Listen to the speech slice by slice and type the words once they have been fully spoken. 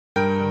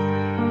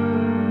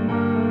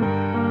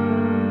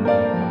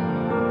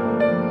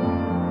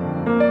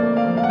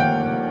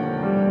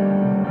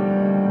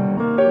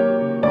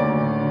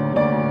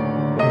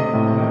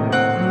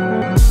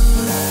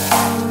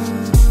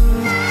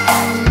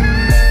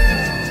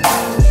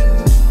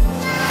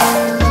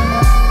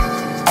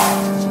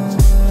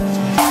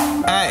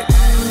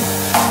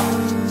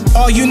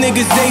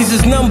niggas' days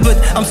is numbered.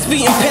 I'm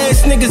speeding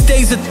past niggas'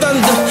 days of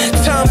thunder.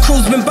 Tom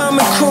Cruise been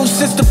bombing crews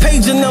since the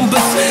pager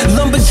numbers.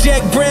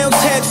 Lumberjack Brown's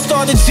hat,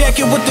 starter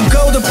jacket with the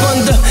gold up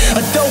under.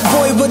 A dope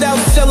boy without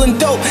selling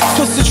dope.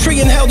 Twist a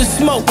tree and held the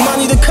smoke.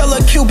 Money the color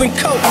Cuban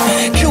coat.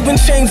 Cuban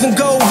chains and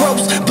gold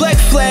ropes. Black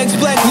flags,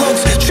 black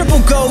looks.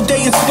 Triple gold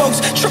dating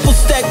spokes. Triple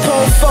stack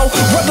pole foe.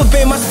 Rubber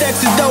band my stacks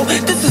of dough.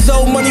 This is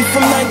old money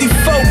from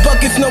 94.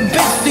 Buckets, no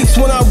big seats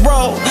when I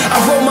roll. I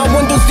roll my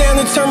windows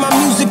down and turn my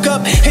music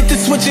up. Hit the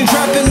switch and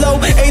drop it low.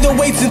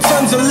 808s and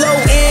tons of low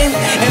end.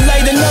 And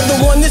light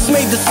another one, this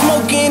made the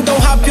smoke in.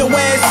 Don't hop your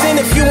ass in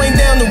if you ain't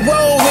down the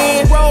road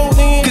in.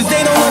 Cause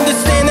they don't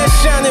understand that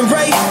shining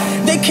right.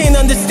 They can't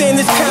understand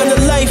this kind of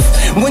life.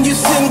 When you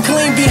sitting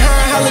clean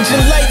behind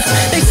halogen lights,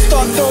 they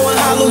start throwing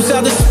hollows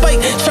out of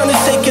spite, trying to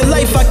take your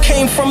life. I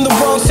came from the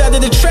wrong side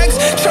of the tracks,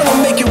 trying to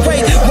make it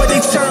right. Where they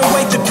turn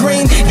white to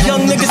green.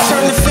 Young niggas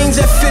turn to fiends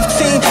at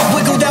 15.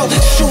 Wiggled out,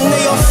 shooting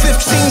they off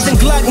 15s and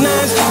Glock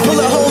 9s.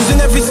 Bullet holes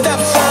in every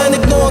stop sign,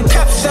 ignoring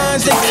cop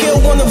signs. They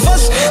kill one of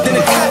us, then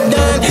a cop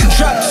dime.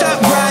 Drop top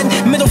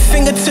riding, middle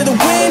finger to the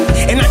wind.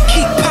 And I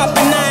keep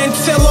popping iron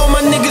till all my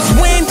niggas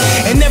win.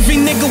 And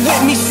every nigga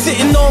with me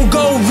sitting on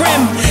gold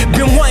rim.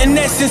 Been wanting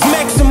that since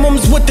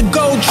Maximums with the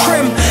gold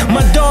trim.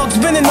 My dog's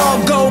been in all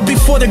gold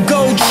before the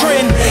gold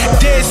trend.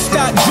 Dead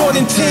stock,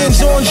 Jordan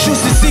 10s, orange juice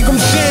and Seagram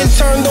gin.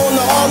 Turned on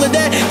to all of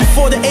that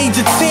before the age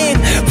of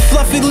 10.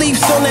 Fluffy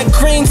leaves on that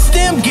green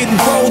stem, getting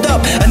rolled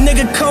up. A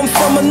nigga come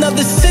from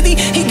another city,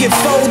 he get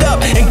folded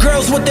up. And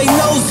girls with their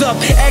nose up,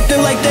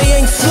 acting like they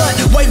ain't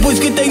slut. White boys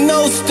get their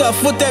nose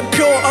stuffed with that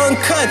pure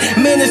uncut.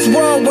 Man, it's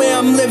raw where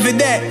I'm living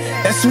at.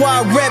 That's why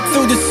I rap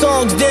through the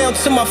songs down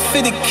to my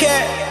fitted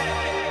cap.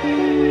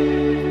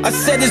 I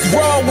said it's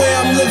raw where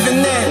I'm living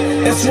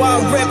at. That's why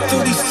I rap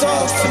through these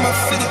songs to my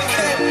fitted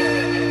cap.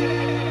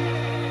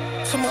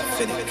 To my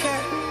fitted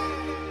cap.